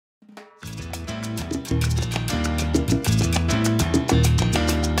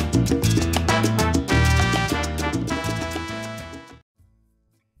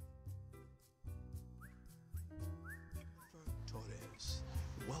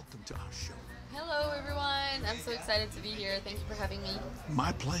welcome to our show. Hello, everyone. I'm so excited to be here. Thank you for having me.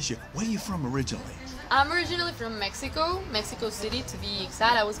 My pleasure. Where are you from originally? I'm originally from Mexico, Mexico City to be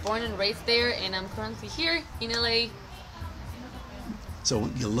exact. I was born and raised there, and I'm currently here in LA. So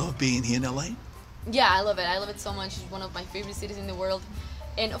you love being here in LA? Yeah, I love it. I love it so much. It's one of my favorite cities in the world.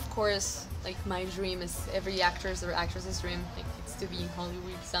 And of course, like my dream is every actor's or actress's dream, like it's to be in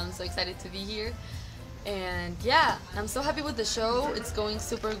Hollywood. So I'm so excited to be here. And yeah, I'm so happy with the show. It's going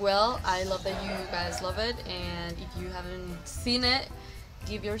super well. I love that you guys love it. And if you haven't seen it,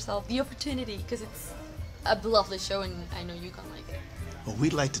 give yourself the opportunity because it's a lovely show and I know you can like it. Well,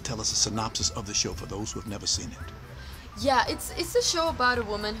 we'd like to tell us a synopsis of the show for those who have never seen it. Yeah, it's a show about a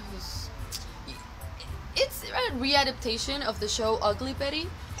woman who's... It's a readaptation of the show Ugly Betty.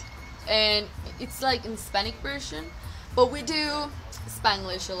 And it's like in Hispanic version. But we do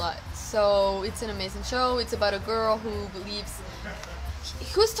Spanglish a lot. So it's an amazing show. It's about a girl who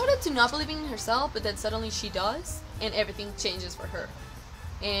started to not believing in herself, but then suddenly she does, and everything changes for her.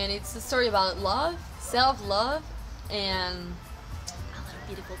 And it's a story about love, self-love, and a lot of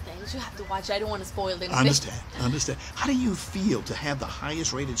beautiful things. You have to watch it. I don't want to spoil anything. Understand. How do you feel to have the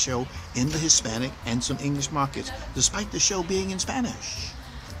highest rated show in the Hispanic and some English markets, despite the show being in Spanish?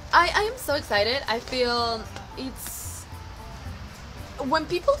 I am so excited. I feel it's... When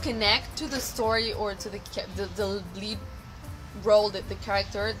people connect to the story or to the lead role, the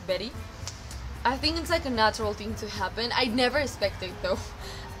character, Betty, I think it's like a natural thing to happen. I never expected though.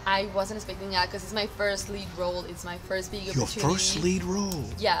 I wasn't expecting that because it's my first lead role. It's my first big opportunity. Your first lead role?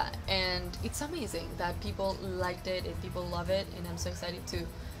 Yeah, and it's amazing that people liked it and people love it, and I'm so excited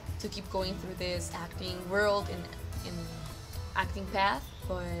to keep going through this acting world and acting path,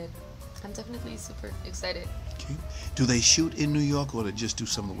 but I'm definitely super excited. Okay. Do they shoot in New York or they just do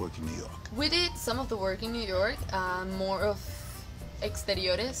some of the work in New York? We did some of the work in New York, more of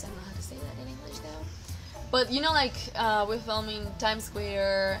exteriores. I don't know how to say that in English though. But you know, like we're filming Times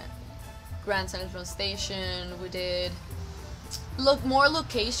Square, Grand Central Station. We did more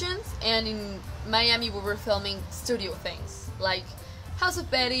locations, and in Miami we were filming studio things like House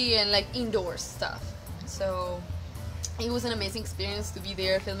of Betty and like indoor stuff. So it was an amazing experience to be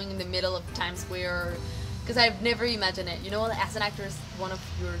there filming in the middle of Times Square. Because I've never imagined it. You know, as an actor, it's one of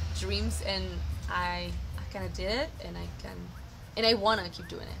your dreams, and I kind of did it, and I want to keep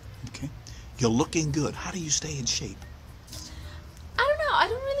doing it. Okay. You're looking good. How do you stay in shape? I don't know. I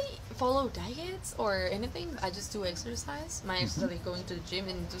don't really follow diets or anything. I just do exercise. My exercise, like going to the gym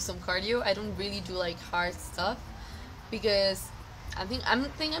and do some cardio. I don't really do like hard stuff because I think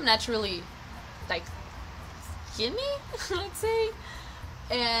I'm naturally like skinny, let's say.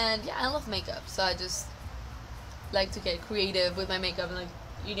 And yeah, I love makeup, so I just like to get creative with my makeup and like,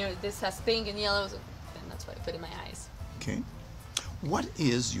 you know, this has pink and yellow, so then that's what I put in my eyes. Okay. What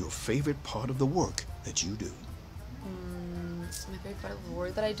is your favorite part of the work that you do? My favorite part of the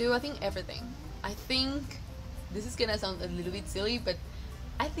work that I do, I think everything. I think this is gonna sound a little bit silly, but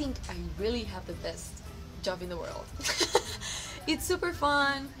I think I really have the best job in the world. It's super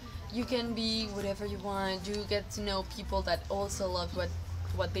fun. You can be whatever you want. You get to know people that also love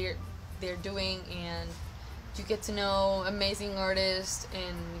what they're doing, and you get to know amazing artists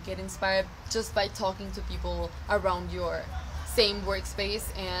and get inspired just by talking to people around your same workspace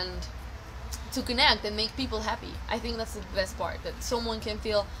and to connect and make people happy. I think that's the best part, that someone can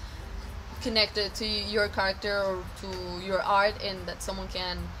feel connected to your character or to your art, and that someone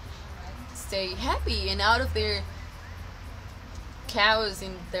can stay happy and out of their chaos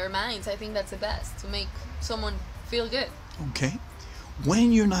in their minds. I think that's the best, to make someone feel good. Okay.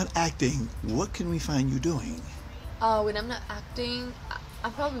 When you're not acting, what can we find you doing? When I'm not acting, I'll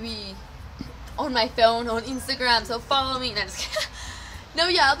probably be on my phone, on Instagram, so follow me. No, no,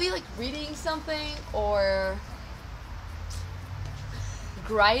 yeah, I'll be like reading something or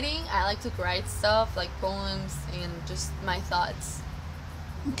writing. I like to write stuff like poems and just my thoughts.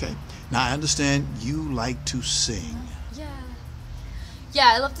 Okay. Now I understand you like to sing. Yeah,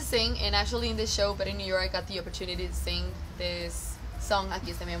 I love to sing, and actually in this show, but in New York, I got the opportunity to sing this song,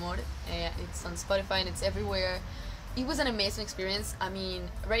 Aquí está mi amor. It's on Spotify and it's everywhere. It was an amazing experience. I mean,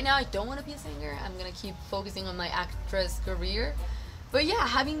 right now I don't want to be a singer. I'm going to keep focusing on my actress career. But yeah,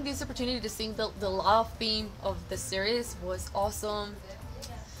 having this opportunity to sing the love theme of the series was awesome,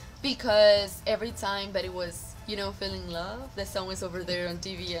 because every time that it was, you know, feeling love, the song was over there on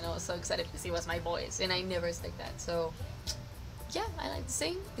TV, and I was so excited because it was my voice, and I never expect that. So yeah, I like to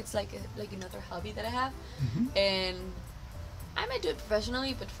sing. It's like another hobby that I have, and I might do it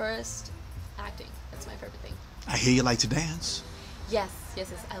professionally, but first, acting. That's my favorite thing. I hear you like to dance. Yes.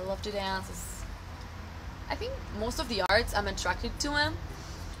 I love to dance. I think most of the arts I'm attracted to them,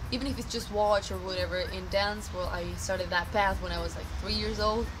 even if it's just watch or whatever. In dance, well, I started that path when I was like 3 years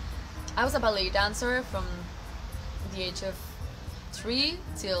old. I was a ballet dancer from the age of 3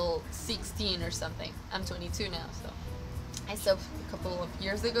 till 16 or something. I'm 22 now, so I stopped a couple of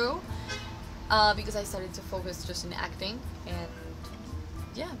years ago because I started to focus just in acting, and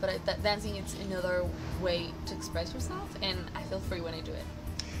yeah, but that dancing, it's another way to express yourself, and I feel free when I do it.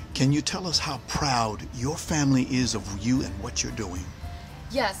 Can you tell us how proud your family is of you and what you're doing?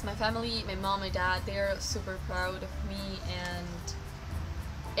 Yes, my family, my mom, my dad, they're super proud of me,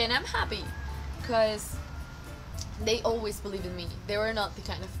 and I'm happy because they always believe in me. They were not the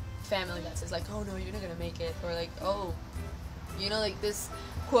kind of family that says like, oh no, you're not gonna make it, or like, oh, you know, like this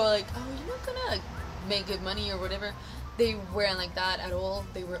quote, like, oh, you're not gonna like, make good money or whatever. They weren't like that at all.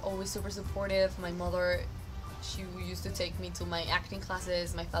 They were always super supportive. My mother, she used to take me to my acting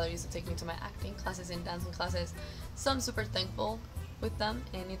classes. My father used to take me to my acting classes and dancing classes. So I'm super thankful with them,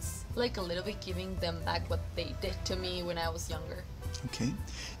 and it's like a little bit giving them back what they did to me when I was younger. Okay.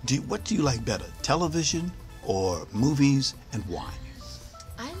 What do you like better, television or movies, and why?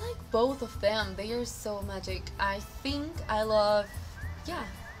 I like both of them. They are so magic. I think I love, yeah,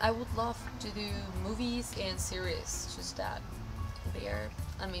 I would love to do movies and series, just that. They are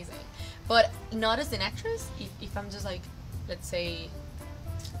amazing. But not as an actress. If I'm just like, let's say,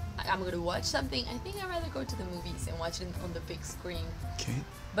 I'm going to watch something, I think I'd rather go to the movies and watch it on the big screen. Okay.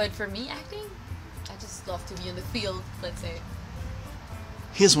 But for me, acting, I just love to be in the field, let's say.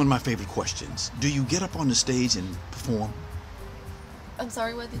 Here's one of my favorite questions. Do you get up on the stage and perform? I'm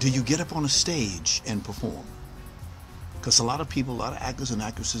sorry, what did Do you get up on a stage and perform? Because a lot of people, a lot of actors and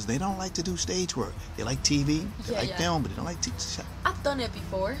actresses, they don't like to do stage work. They like TV, they like film, but they don't like TV. I've done it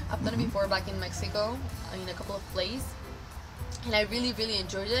before. I've done it before back in Mexico in a couple of plays. And I really, really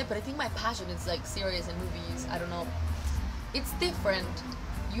enjoyed it. But I think my passion is like series and movies. I don't know. It's different.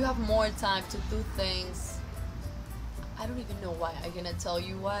 You have more time to do things. I don't even know why. I'm gonna tell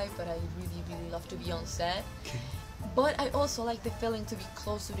you why, but I really, really love to be on set. Okay. But I also like the feeling to be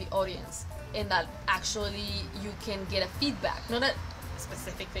close to the audience, and that actually you can get a feedback. Not a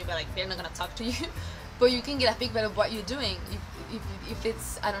specific feedback, like they're not gonna talk to you, but you can get a feedback of what you're doing. If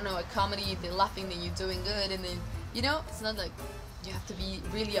it's, I don't know, a comedy, if they're laughing, then you're doing good, and then, you know, it's not like you have to be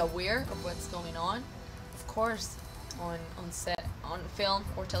really aware of what's going on. Of course, on set, on film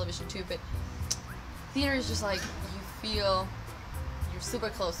or television too, but theater is just like you feel you're super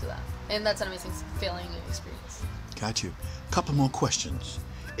close to that, and that's an amazing feeling and experience. Got you. Couple more questions.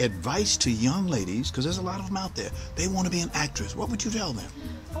 Advice to young ladies, because there's a lot of them out there. They want to be an actress. What would you tell them?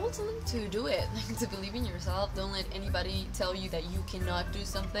 I would tell them to do it, like, to believe in yourself. Don't let anybody tell you that you cannot do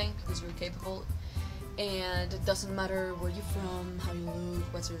something, because you're capable. And it doesn't matter where you're from, how you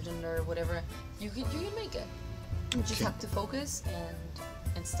look, what's your gender, whatever. You can make it. You just have to focus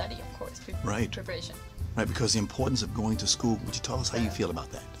and study, of course. Preparation. Right, because the importance of going to school. Would you tell us how you feel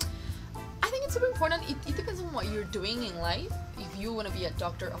about that? I think it's super important. It depends on what you're doing in life. If you want to be a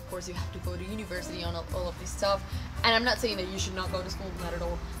doctor, of course you have to go to university on all of this stuff. And I'm not saying that you should not go to school, not at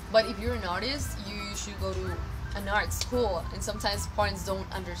all. But if you're an artist, you should go to an art school. And sometimes parents don't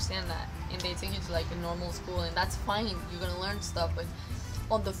understand that, and they take you to like a normal school, and that's fine. You're gonna learn stuff, but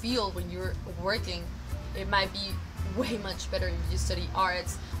on the field when you're working, it might be way much better if you study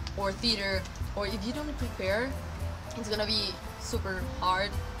arts or theater, or if you don't prepare, it's gonna be super hard.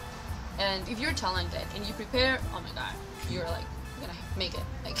 And if you're talented and you prepare, oh my god, you're like gonna make it,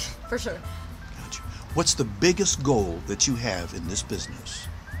 like, for sure. Gotcha. What's the biggest goal that you have in this business?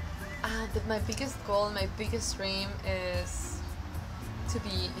 My biggest goal, my biggest dream is to be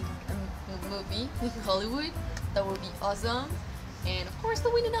in a movie in Hollywood. That would be awesome. And of course, to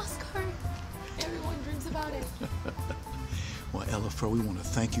win an Oscar. Everyone dreams about it. Well, Elyfer, we want to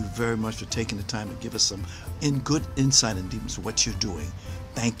thank you very much for taking the time to give us some good insight into what you're doing.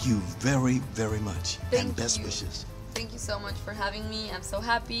 Thank you very, very much. And best wishes. Thank you so much for having me. I'm so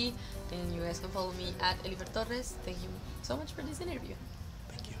happy. And you guys can follow me at Elyfer Torres. Thank you so much for this interview.